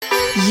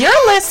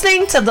You're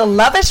listening to the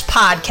Lovish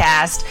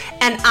Podcast,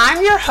 and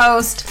I'm your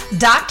host,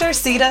 Dr.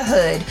 Sita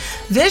Hood,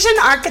 vision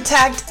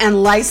architect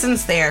and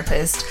licensed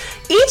therapist.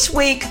 Each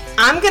week,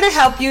 I'm going to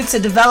help you to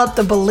develop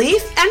the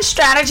belief and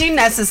strategy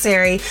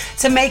necessary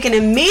to make an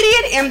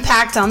immediate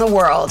impact on the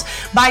world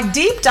by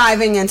deep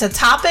diving into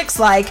topics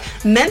like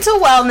mental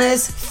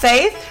wellness,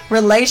 faith,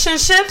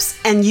 relationships,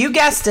 and you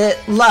guessed it,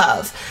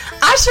 love.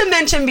 I should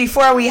mention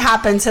before we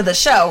hop into the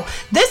show,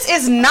 this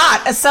is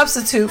not a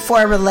substitute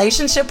for a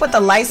relationship with a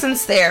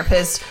licensed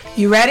therapist.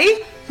 You ready?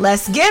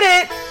 Let's get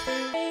it.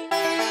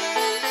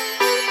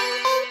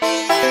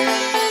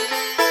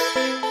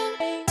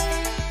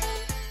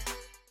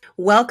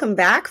 Welcome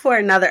back for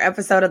another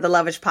episode of the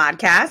Lovish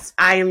Podcast.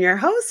 I am your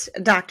host,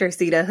 Dr.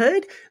 Sita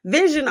Hood,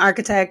 vision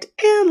architect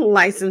and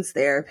licensed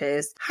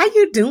therapist. How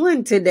you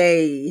doing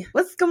today?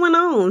 What's going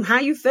on? How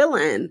you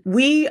feeling?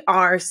 We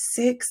are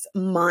 6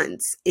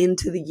 months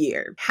into the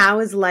year.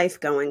 How is life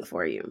going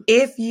for you?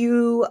 If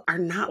you are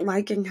not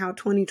liking how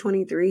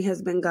 2023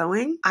 has been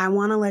going, I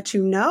want to let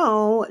you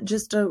know,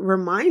 just a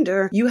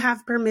reminder, you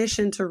have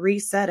permission to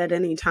reset at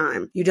any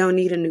time. You don't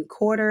need a new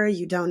quarter.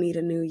 You don't need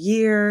a new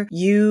year.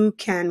 You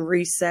can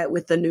reset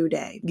with the new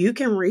day. You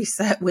can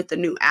reset with the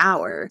new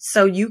hour.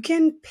 So you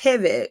can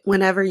pivot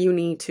whenever you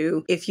need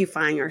to if you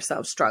find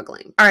yourself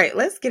struggling. All right,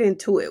 let's get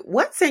into it.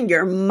 What's in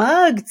your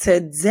mug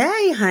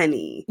today,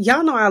 honey?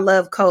 Y'all know I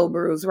love cold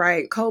brews,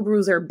 right? Cold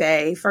brews are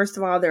bae. First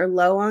of all, they're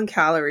low on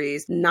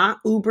calories, not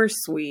uber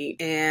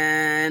sweet,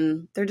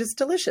 and they're just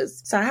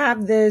delicious. So I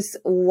have this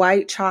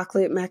white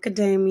chocolate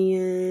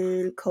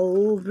macadamia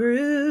cold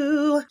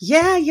brew.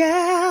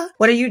 Yeah.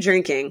 What are you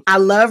drinking? I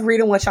love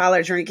reading what y'all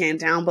are drinking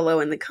down below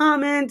in the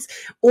comments,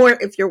 or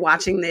if you're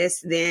watching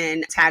this,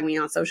 then tag me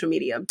on social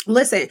media.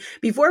 Listen,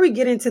 before we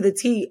get into the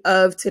tea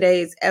of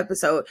today's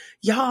episode,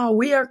 y'all,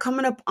 we are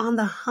coming up on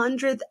the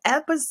 100th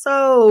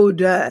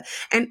episode,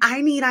 and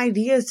I need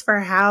ideas for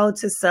how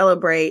to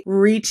celebrate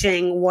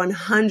reaching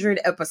 100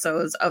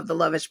 episodes of the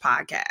Lovish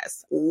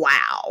Podcast.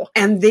 Wow.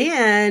 And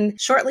then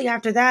shortly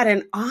after that,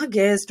 in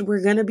August,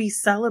 we're going to be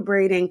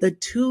celebrating the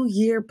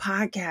 2-year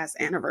podcast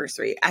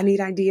anniversary. I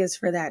need ideas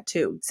for that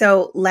too.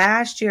 So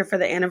last year for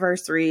the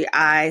anniversary,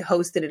 I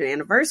hosted an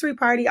anniversary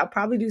party. I'll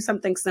probably do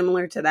something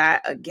similar to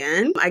that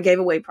again. I gave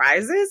away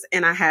prizes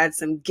and I had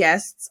some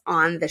guests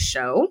on the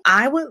show.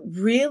 I would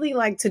really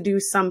like to do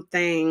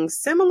something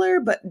similar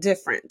but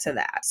different to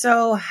that.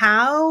 So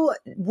how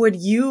would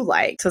you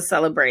like to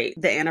celebrate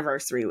the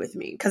anniversary with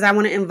me? Because I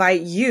want to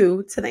invite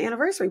you to the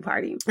anniversary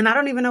party. And I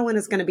don't even know when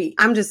it's going to be.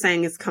 I'm just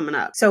saying it's coming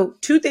up. So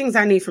 2 things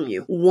I need from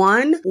you.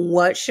 1,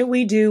 what should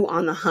we do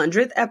on the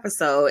 100th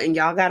episode? And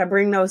y'all got to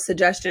bring those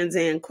suggestions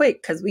in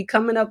quick because we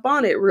coming up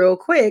on it real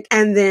quick.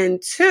 And then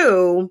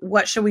 2,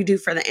 what should we do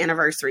for the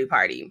anniversary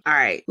party? All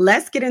right,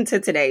 let's get into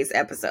today's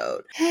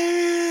episode.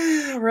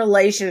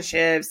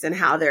 Relationships and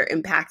how they're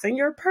impacting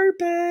your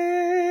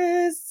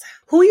purpose.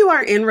 Who you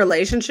are in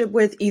relationship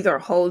with either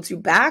holds you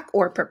back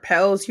or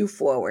propels you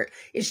forward.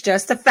 It's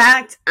just a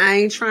fact. I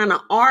ain't trying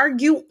to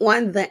argue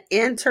on the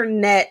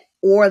internet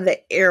or the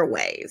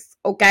airways,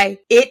 okay?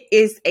 It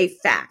is a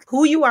fact.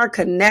 Who you are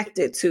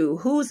connected to,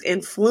 who's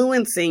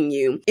influencing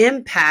you,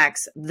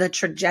 impacts the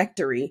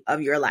trajectory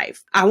of your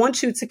life. I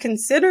want you to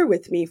consider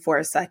with me for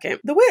a second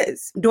The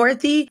Wiz,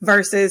 Dorothy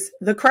versus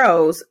the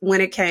Crows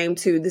when it came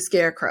to the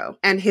Scarecrow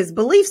and his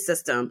belief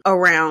system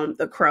around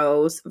the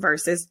Crows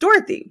versus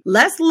Dorothy.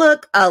 Let's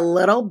look a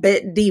little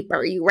bit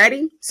deeper. You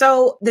ready?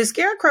 So the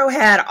Scarecrow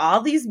had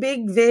all these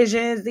big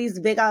visions, these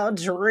big old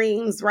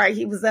dreams, right?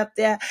 He was up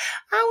there.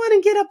 I want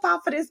to get up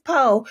off of this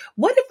pole.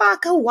 What if I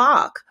could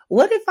walk?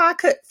 What if I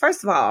could?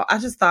 First of all, I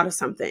just thought of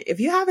something.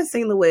 If you haven't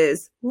seen The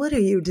Wiz, what are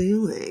you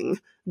doing?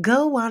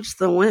 Go watch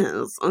The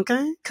Wiz,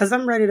 okay? Because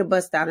I'm ready to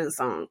bust out in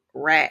song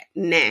right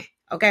now.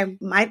 Okay,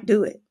 might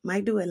do it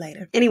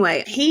later.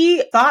 Anyway,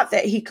 he thought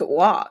that he could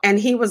walk and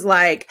he was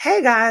like,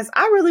 hey guys,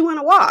 I really want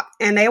to walk.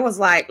 And they was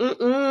like,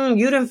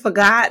 you done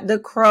forgot the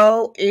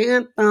crow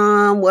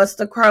anthem. What's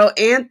the crow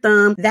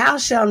anthem? Thou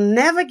shalt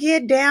never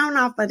get down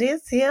off of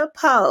this here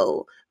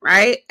pole.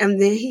 Right?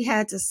 And then he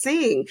had to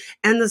sing.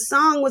 And the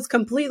song was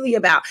completely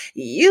about,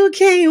 you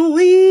can't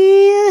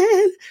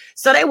win.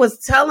 So they was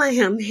telling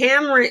him,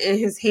 hammering in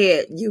his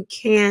head, you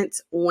can't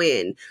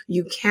win.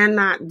 You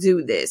cannot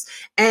do this.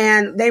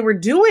 And they were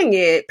doing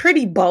it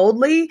pretty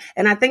boldly.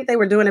 And I think they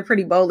were doing it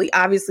pretty boldly,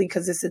 obviously,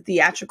 because it's a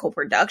theatrical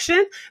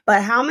production.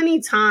 But how many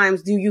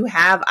times do you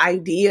have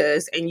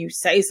ideas and you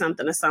say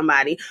something to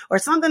somebody or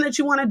something that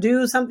you want to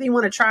do, something you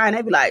want to try, and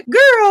they be like,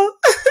 girl,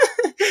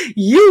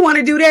 you want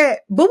to do that,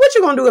 but what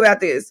you gonna do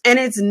about this? And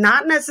it's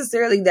not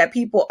necessarily that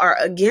people are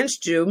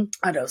against you.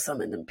 I know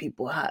some of them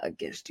people are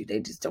against you. They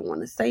just don't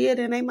want to say it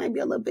and they might be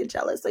a little bit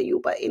jealous of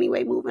you. But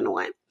anyway, moving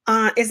on.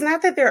 It's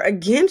not that they're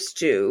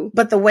against you,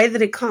 but the way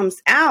that it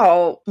comes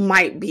out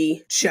might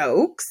be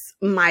jokes,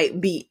 might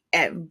be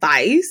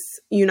advice,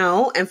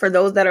 and for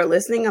those that are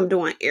listening, I'm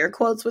doing air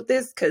quotes with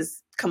this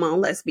because come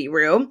on, let's be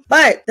real.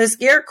 But the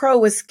Scarecrow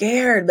was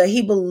scared, but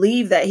he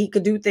believed that he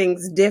could do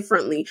things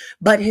differently.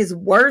 But his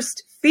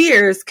worst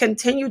fears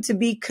continue to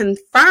be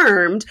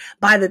confirmed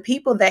by the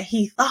people that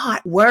he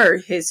thought were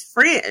his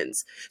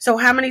friends. So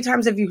how many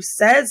times have you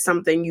said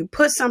something, you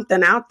put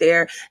something out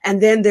there,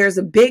 and then there's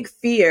a big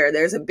fear,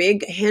 there's a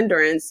big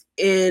hindrance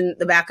in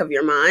the back of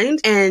your mind,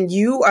 and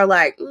you are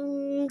like,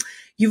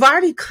 you've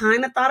already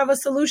kind of thought of a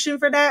solution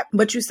for that,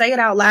 but you say it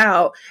out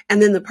loud,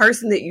 and then the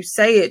person that you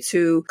say it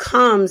to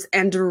comes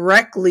and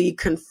directly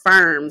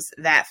confirms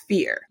that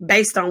fear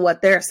based on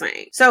what they're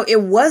saying. So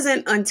it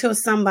wasn't until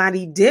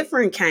somebody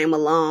different came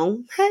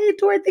along, hey,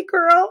 Dorothy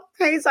girl,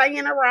 hey,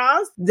 Ziana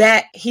Ross,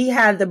 that he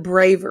had the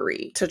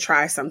bravery to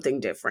try something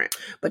different.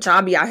 But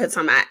y'all be out here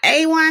talking about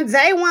A1,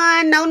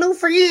 J1, no new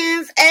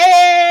friends,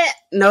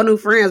 no new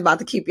friends about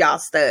to keep y'all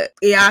stuck.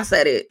 Yeah, I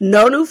said it.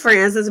 No new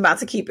friends is about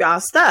to keep y'all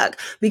stuck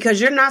because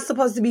you're not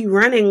supposed to be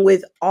running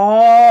with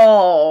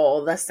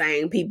all the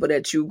same people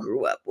that you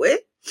grew up with.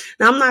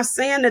 Now, I'm not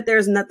saying that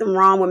there's nothing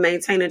wrong with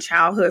maintaining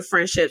childhood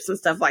friendships and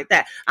stuff like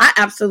that. I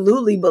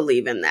absolutely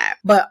believe in that.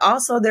 But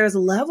also there's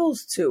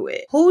levels to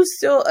it. Who's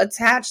still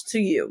attached to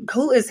you?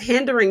 Who is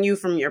hindering you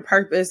from your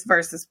purpose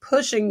versus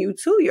pushing you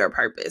to your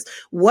purpose?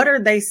 What are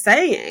they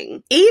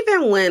saying?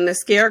 Even when the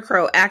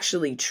scarecrow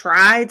actually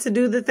tried to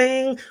do the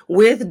thing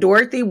with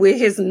Dorothy, with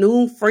his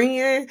new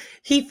friend,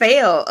 he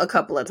failed a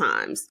couple of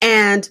times.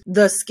 And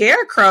the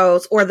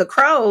scarecrows or the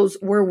crows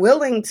were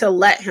willing to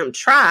let him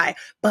try,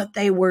 but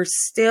they were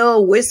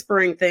still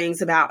whispering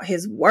things about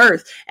his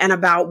worth and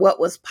about what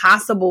was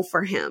possible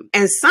for him.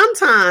 And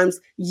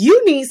sometimes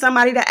you need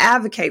somebody to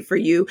advocate for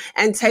you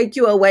and take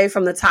you away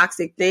from the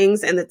toxic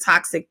things and the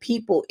toxic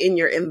people in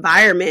your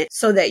environment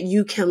so that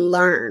you can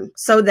learn,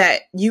 so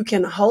that you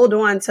can hold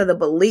on to the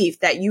belief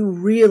that you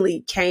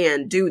really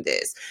can do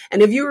this.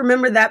 And if you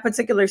remember that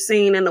particular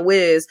scene in The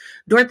Wiz,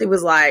 Dorothy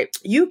was like,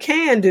 you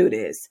can do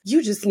this.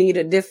 You just need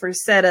a different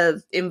set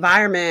of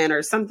environment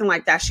or something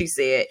like that, she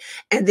said.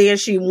 And then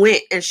she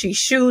went and she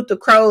shooed the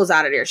crows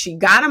out of there. She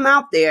got him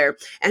out there,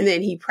 and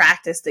then he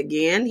practiced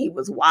again. He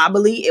was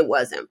wobbly. It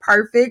wasn't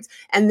perfect.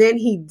 And then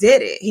he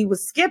did it. He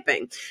was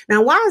skipping.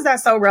 Now, why is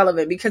that so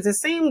relevant? Because it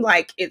seemed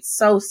like it's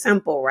so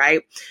simple,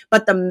 right?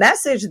 But the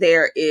message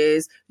there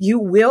is you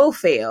will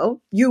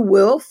fail. You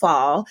will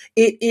fall.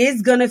 It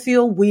is going to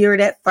feel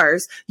weird at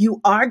first.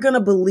 You are going to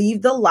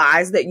believe the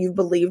lies that you've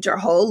believed your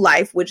whole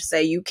life, which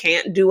say you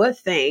can't do a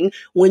thing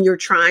when you're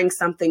trying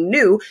something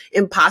new.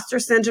 Imposter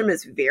syndrome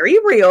is very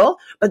real,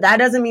 but that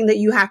doesn't mean that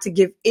you have to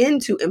give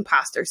into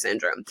imposter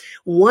syndrome.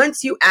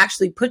 Once you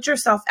actually put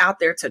yourself out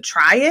there to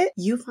try it,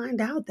 you find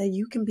out that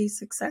you can be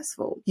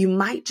successful. You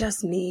might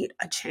just need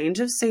a change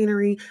of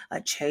scenery, a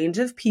change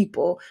of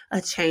people, a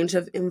change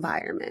of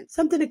environment,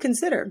 something to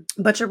consider.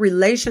 But your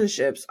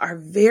relationships are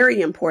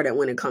very important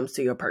when it comes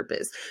to your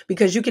purpose,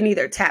 because you can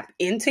either tap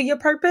into your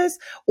purpose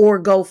or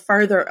go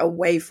further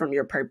away from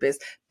your purpose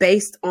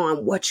based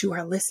on what you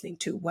are listening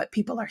to, what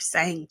people are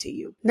saying to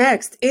you.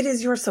 Next, it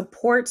is your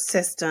support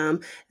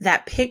system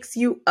that picks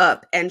you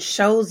up and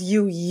shows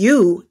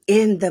you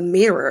in the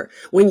mirror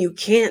when you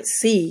can't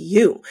see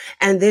you.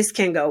 And this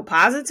can go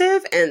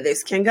positive and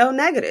this can go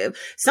negative.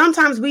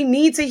 Sometimes we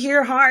need to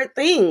hear hard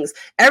things.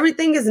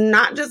 Everything is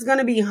not just going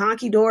to be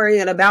honky-dory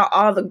and about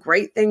all the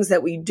great things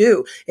that we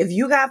do. If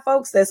you got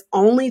folks that's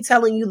only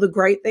telling you the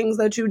great things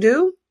that you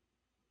do,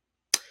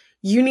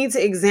 you need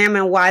to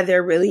examine why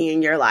they're really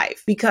in your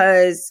life,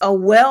 because a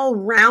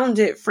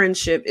well-rounded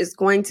friendship is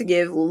going to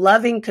give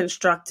loving,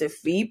 constructive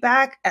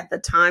feedback at the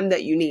time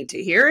that you need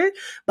to hear it,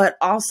 but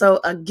also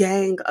a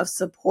gang of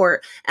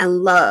support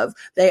and love.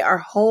 They are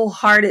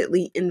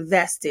wholeheartedly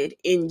invested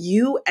in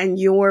you and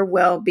your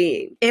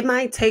well-being. It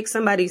might take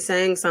somebody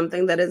saying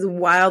something that is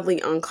wildly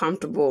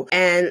uncomfortable,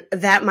 and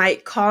that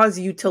might cause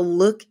you to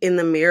look in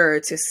the mirror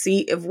to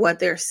see if what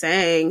they're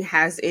saying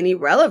has any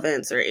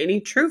relevance or any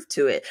truth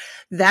to it.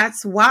 That's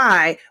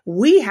why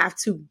we have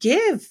to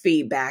give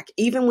feedback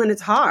even when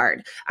it's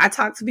hard. I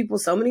talk to people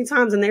so many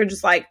times and they're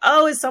just like,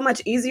 oh, it's so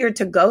much easier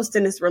to ghost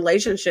in this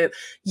relationship.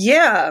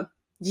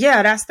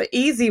 Yeah, that's the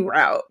easy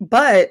route.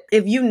 But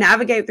if you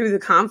navigate through the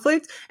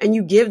conflict and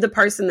you give the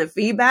person the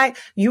feedback,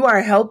 you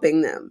are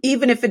helping them.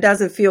 Even if it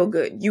doesn't feel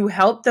good, you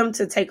help them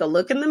to take a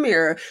look in the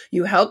mirror.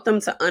 You help them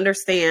to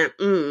understand,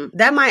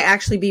 that might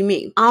actually be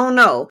me. I don't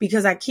know,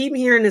 because I keep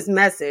hearing this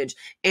message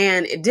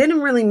and it didn't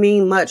really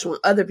mean much when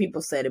other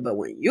people said it. But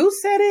when you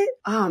said it,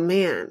 oh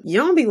man, you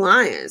don't be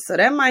lying. So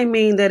that might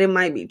mean that it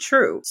might be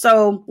true.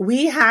 So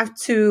we have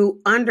to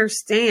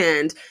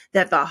understand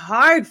that the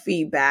hard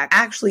feedback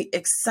actually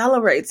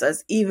accelerates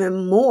us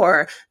even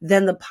more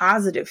than the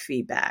positive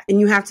feedback. And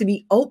you have to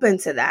be open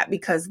to that,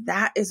 because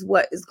that is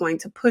what is going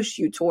to push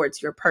you towards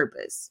your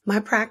purpose. My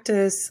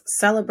practice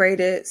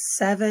celebrated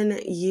 7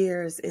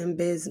 years in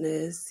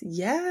business.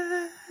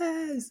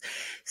 Yes.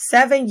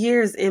 7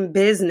 years in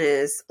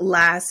business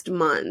last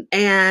month.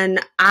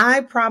 And I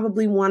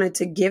probably wanted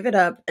to give it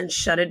up and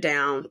shut it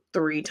down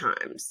 3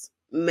 times,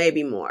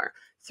 maybe more.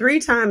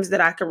 3 times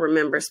that I can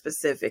remember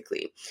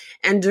specifically.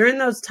 And during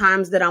those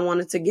times that I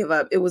wanted to give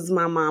up, it was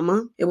my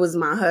mama, it was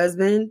my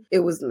husband, it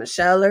was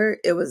Michelle,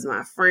 it was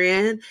my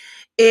friend.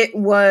 It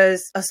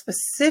was a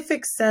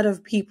specific set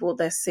of people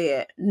that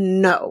said,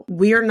 no,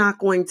 we're not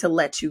going to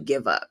let you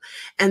give up.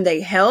 And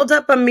they held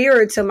up a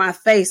mirror to my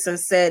face and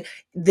said,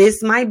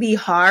 this might be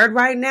hard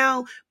right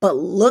now, but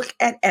look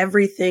at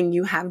everything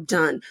you have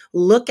done.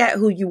 Look at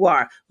who you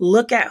are.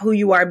 Look at who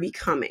you are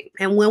becoming.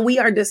 And when we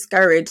are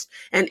discouraged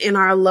and in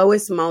our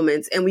lowest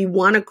moments and we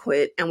want to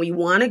quit and we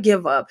want to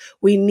give up,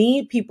 we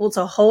need people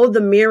to hold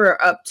the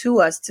mirror up to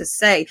us to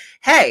say,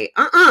 hey,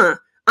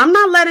 I'm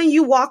not letting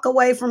you walk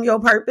away from your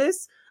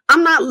purpose.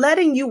 I'm not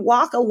letting you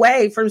walk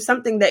away from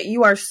something that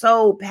you are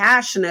so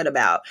passionate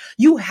about.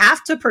 You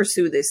have to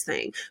pursue this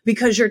thing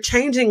because you're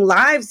changing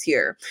lives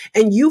here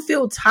and you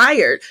feel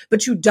tired,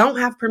 but you don't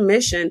have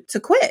permission to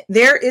quit.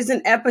 There is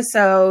an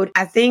episode,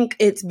 I think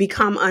it's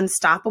Become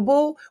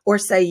Unstoppable or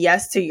Say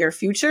Yes to Your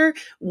Future.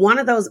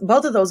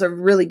 Both of those are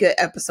really good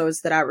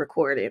episodes that I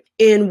recorded.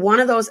 In one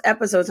of those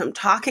episodes, I'm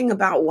talking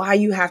about why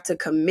you have to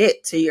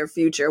commit to your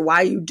future,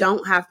 why you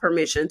don't have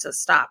permission to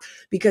stop,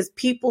 because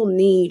people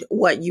need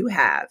what you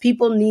have.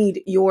 People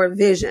need your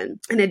vision,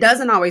 and it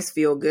doesn't always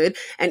feel good.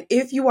 And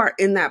if you are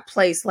in that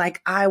place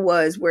like I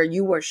was, where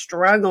you were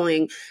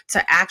struggling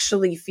to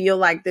actually feel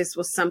like this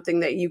was something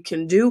that you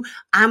can do,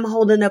 I'm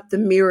holding up the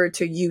mirror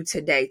to you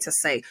today to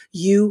say,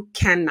 you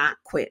cannot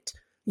quit.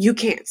 You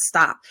can't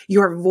stop.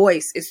 Your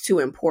voice is too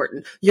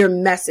important. Your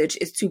message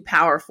is too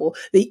powerful.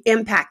 The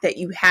impact that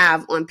you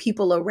have on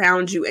people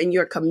around you and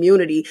your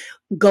community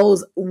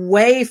goes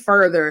way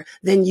further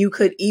than you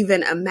could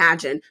even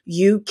imagine.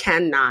 You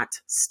cannot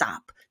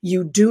stop.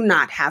 You do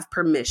not have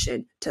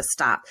permission to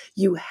stop.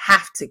 You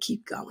have to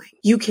keep going.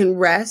 You can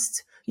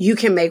rest. You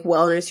can make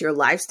wellness your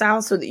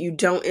lifestyle so that you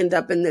don't end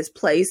up in this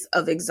place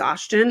of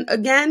exhaustion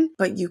again,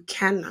 but you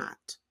cannot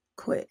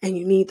quit. And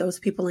you need those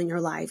people in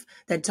your life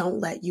that don't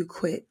let you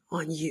quit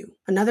on you.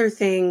 Another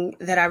thing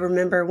that I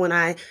remember when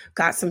I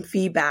got some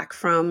feedback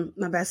from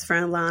my best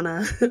friend,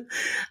 Lana,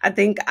 I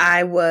think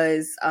I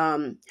was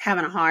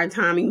having a hard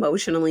time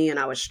emotionally and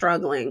I was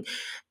struggling.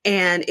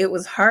 And it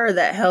was her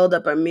that held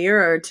up a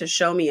mirror to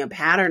show me a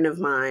pattern of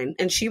mine.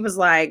 And she was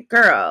like,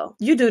 girl,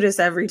 you do this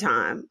every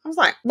time. I was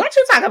like, what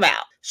you talk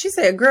about? She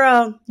said,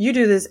 girl, you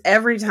do this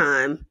every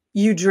time.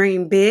 You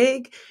dream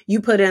big,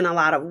 you put in a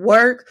lot of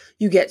work,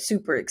 you get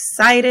super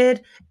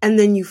excited, and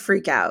then you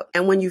freak out.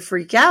 And when you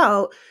freak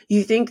out,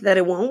 you think that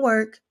it won't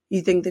work.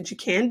 You think that you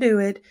can't do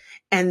it.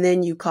 And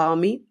then you call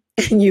me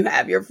and you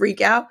have your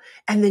freak out.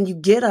 And then you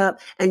get up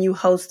and you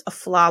host a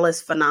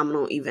flawless,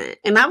 phenomenal event.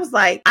 And I was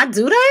like, I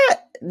do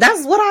that?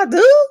 That's what I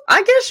do?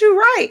 I guess you're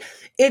right.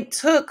 It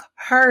took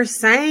her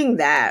saying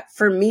that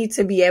for me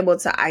to be able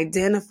to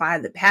identify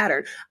the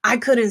pattern. I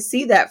couldn't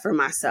see that for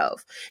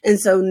myself. And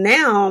so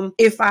now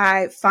if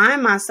I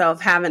find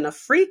myself having a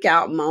freak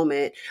out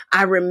moment,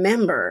 I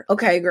remember,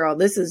 okay, girl,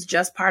 this is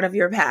just part of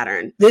your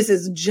pattern. This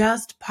is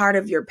just part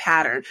of your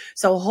pattern.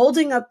 So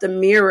holding up the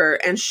mirror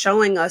and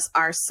showing us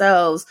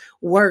ourselves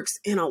works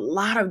in a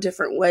lot of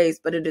different ways,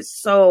 but it is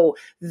so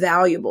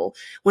valuable.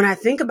 When I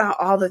think about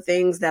all the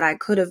things that I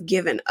could have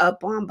given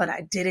up on, but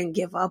I didn't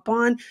give up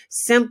on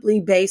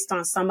simply based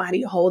on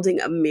somebody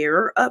holding a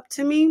mirror up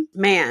to me,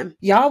 man,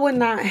 y'all would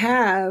not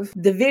have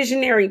the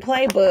visionary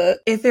playbook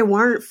if it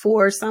weren't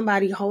for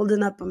somebody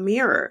holding up a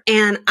mirror.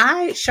 And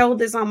I showed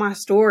this on my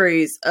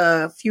stories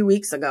a few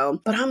weeks ago,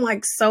 but I'm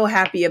like so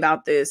happy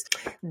about this.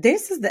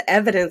 This is the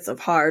evidence of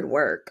hard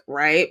work,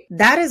 right?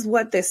 That is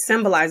what this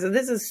symbolizes.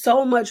 This is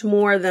so much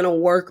more than a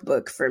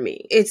workbook for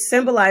me. It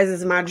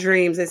symbolizes my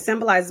dreams. It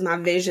symbolizes my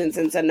visions.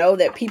 And to know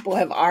that people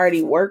have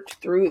already worked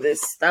through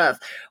this stuff,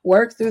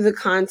 worked through the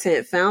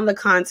content, found the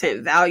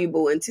content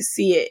valuable, and to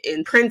see it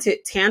in printed,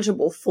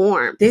 tangible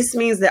form. This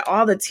means that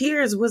all the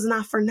tears was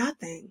not for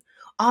nothing.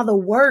 All the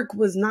work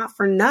was not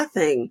for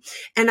nothing.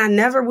 And I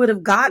never would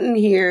have gotten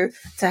here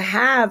to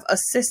have a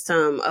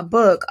system, a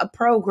book, a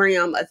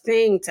program, a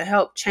thing to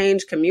help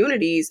change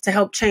communities, to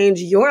help change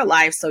your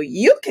life so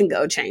you can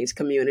go change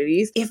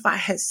communities if I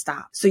had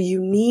stopped. So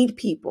you need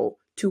people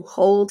to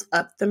hold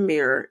up the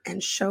mirror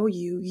and show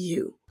you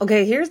you.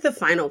 Okay, here's the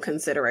final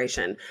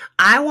consideration.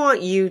 I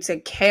want you to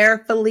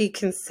carefully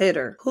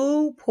consider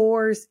who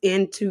pours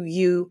into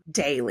you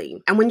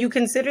daily. And when you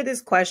consider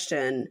this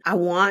question, I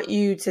want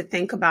you to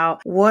think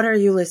about, what are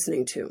you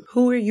listening to?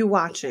 Who are you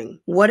watching?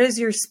 What is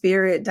your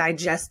spirit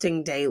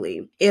digesting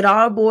daily? It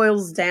all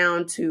boils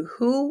down to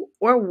who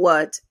or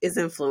what is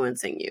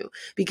influencing you,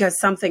 because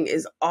something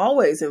is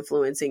always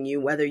influencing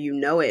you, whether you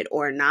know it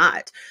or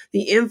not.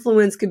 The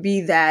influence could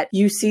be that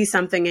you see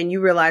something and you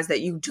realize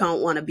that you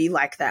don't want to be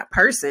like that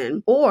person,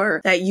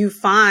 or that you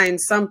find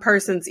some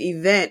person's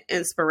event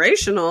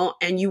inspirational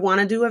and you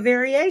want to do a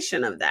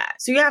variation of that.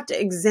 So you have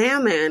to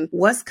examine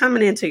what's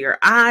coming into your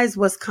eyes,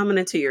 what's coming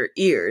into your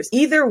ears.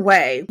 Either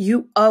way,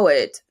 you owe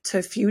it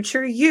to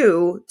future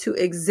you to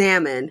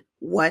examine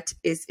what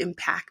is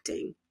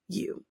impacting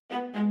you.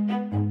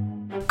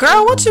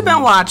 Girl, what you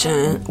been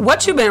watching?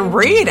 What you been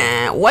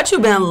reading? What you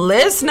been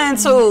listening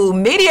to?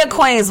 Media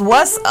Queens,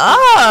 what's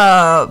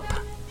up?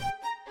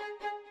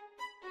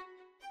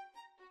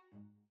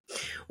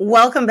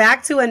 Welcome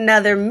back to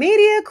another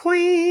Media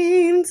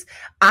Queens.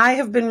 I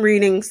have been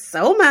reading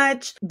so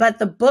much, but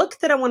the book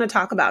that I want to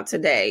talk about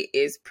today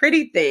is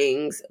Pretty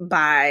Things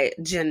by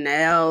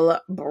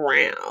Janelle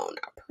Brown.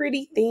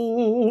 Pretty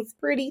things,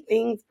 pretty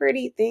things,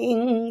 pretty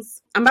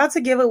things. I'm about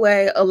to give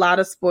away a lot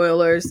of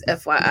spoilers,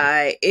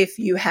 FYI, if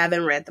you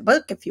haven't read the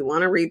book, if you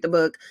want to read the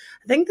book.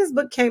 I think this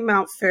book came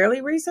out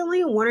fairly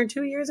recently, 1 or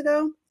 2 years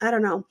ago. I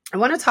don't know. I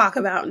want to talk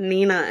about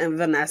Nina and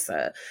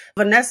Vanessa.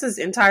 Vanessa's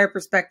entire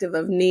perspective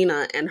of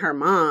Nina and her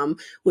mom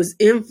was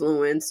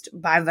influenced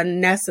by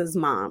Vanessa's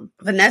mom.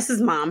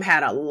 Vanessa's mom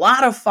had a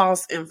lot of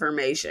false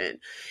information,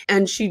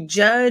 and she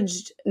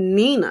judged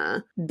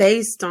Nina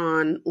based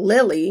on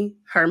Lily,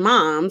 her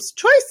mom's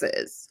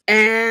choices.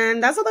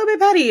 And that's a little bit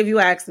petty if you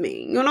ask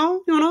me, you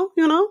know?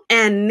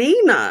 And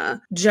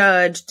Nina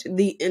judged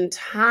the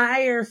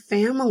entire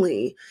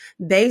family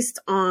based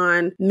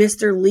on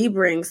Mr.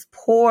 Liebring's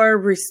poor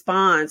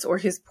response or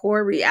his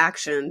poor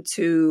reaction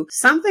to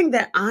something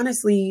that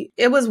honestly,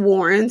 it was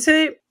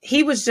warranted.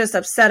 He was just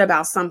upset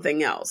about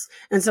something else.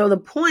 And so the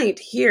point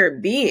here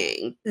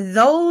being,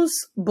 those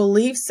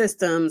belief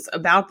systems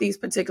about these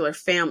particular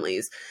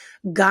families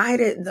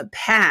guided the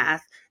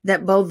path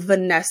that both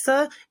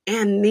Vanessa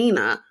and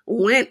Nina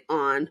went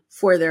on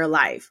for their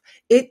life.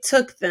 It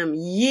took them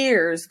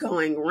years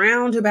going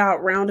roundabout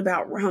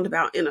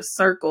in a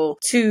circle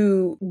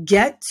to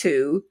get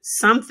to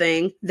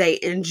something they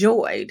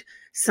enjoyed,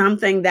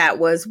 something that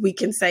was, we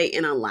can say,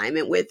 in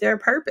alignment with their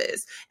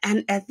purpose.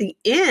 And at the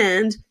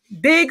end,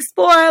 big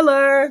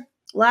spoiler,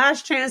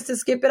 last chance to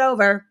skip it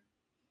over.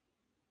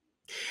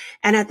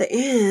 And at the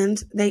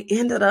end, they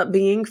ended up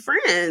being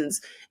friends.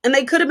 And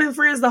they could have been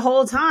friends the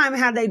whole time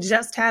had they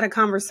just had a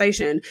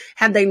conversation,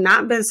 had they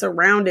not been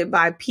surrounded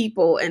by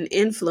people and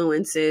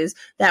influences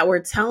that were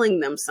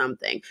telling them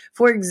something.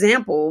 For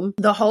example,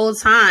 the whole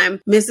time,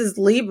 Mrs.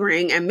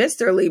 Liebring and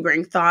Mr.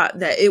 Liebring thought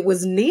that it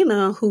was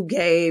Nina who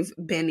gave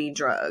Benny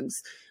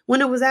drugs, when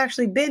it was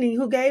actually Benny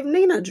who gave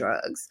Nina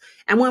drugs.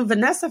 And when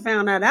Vanessa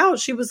found that out,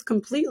 she was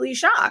completely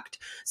shocked.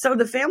 So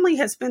the family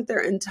has spent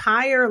their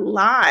entire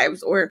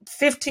lives, or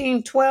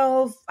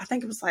 12, I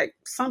think it was like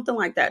something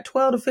like that,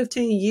 12 to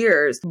 15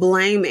 years,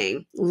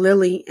 blaming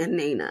Lily and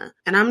Nina.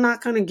 And I'm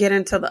not going to get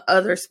into the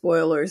other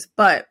spoilers,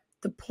 but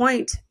the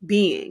point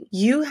being,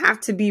 you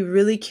have to be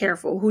really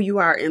careful who you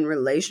are in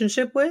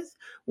relationship with,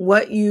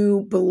 what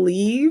you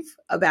believe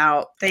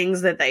about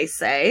things that they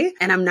say.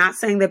 And I'm not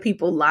saying that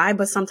people lie,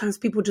 but sometimes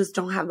people just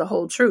don't have the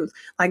whole truth.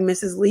 Like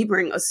Mrs.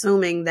 Liebring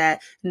assuming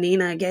that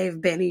Nina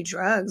gave Benny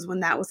drugs when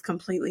that was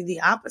completely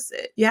the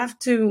opposite. You have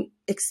to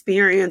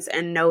experience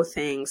and know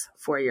things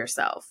for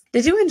yourself.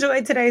 Did you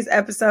enjoy today's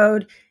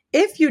episode?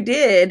 If you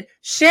did,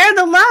 share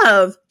the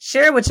love.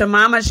 Share with your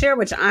mama, share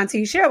with your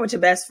auntie, share with your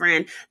best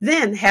friend.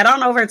 Then head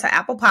on over to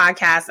Apple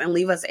Podcasts and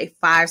leave us a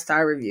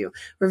 5-star review.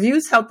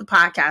 Reviews help the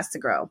podcast to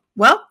grow.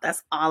 Well,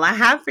 that's all I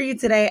have for you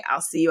today.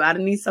 I'll see you out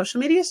in these social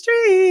media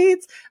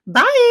streets.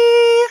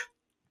 Bye.